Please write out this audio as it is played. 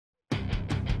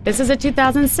This is a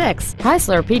 2006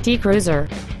 Chrysler PT Cruiser.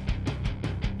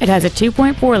 It has a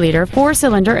 2.4-liter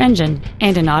four-cylinder engine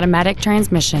and an automatic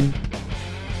transmission.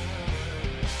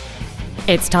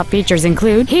 Its top features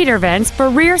include heater vents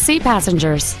for rear seat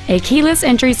passengers, a keyless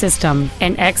entry system,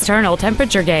 an external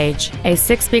temperature gauge, a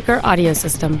 6-speaker audio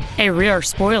system, a rear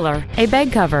spoiler, a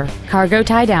bed cover, cargo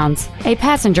tie-downs, a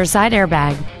passenger side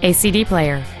airbag, a CD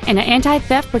player, and an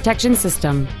anti-theft protection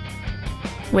system.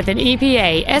 With an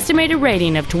EPA estimated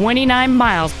rating of 29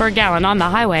 miles per gallon on the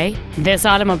highway, this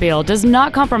automobile does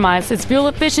not compromise its fuel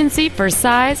efficiency for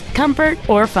size, comfort,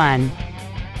 or fun.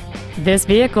 This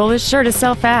vehicle is sure to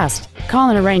sell fast. Call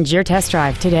and arrange your test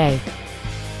drive today.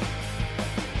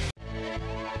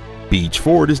 Beach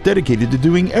Ford is dedicated to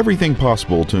doing everything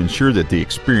possible to ensure that the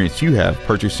experience you have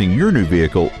purchasing your new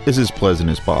vehicle is as pleasant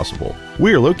as possible.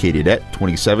 We are located at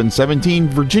 2717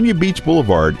 Virginia Beach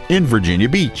Boulevard in Virginia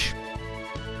Beach.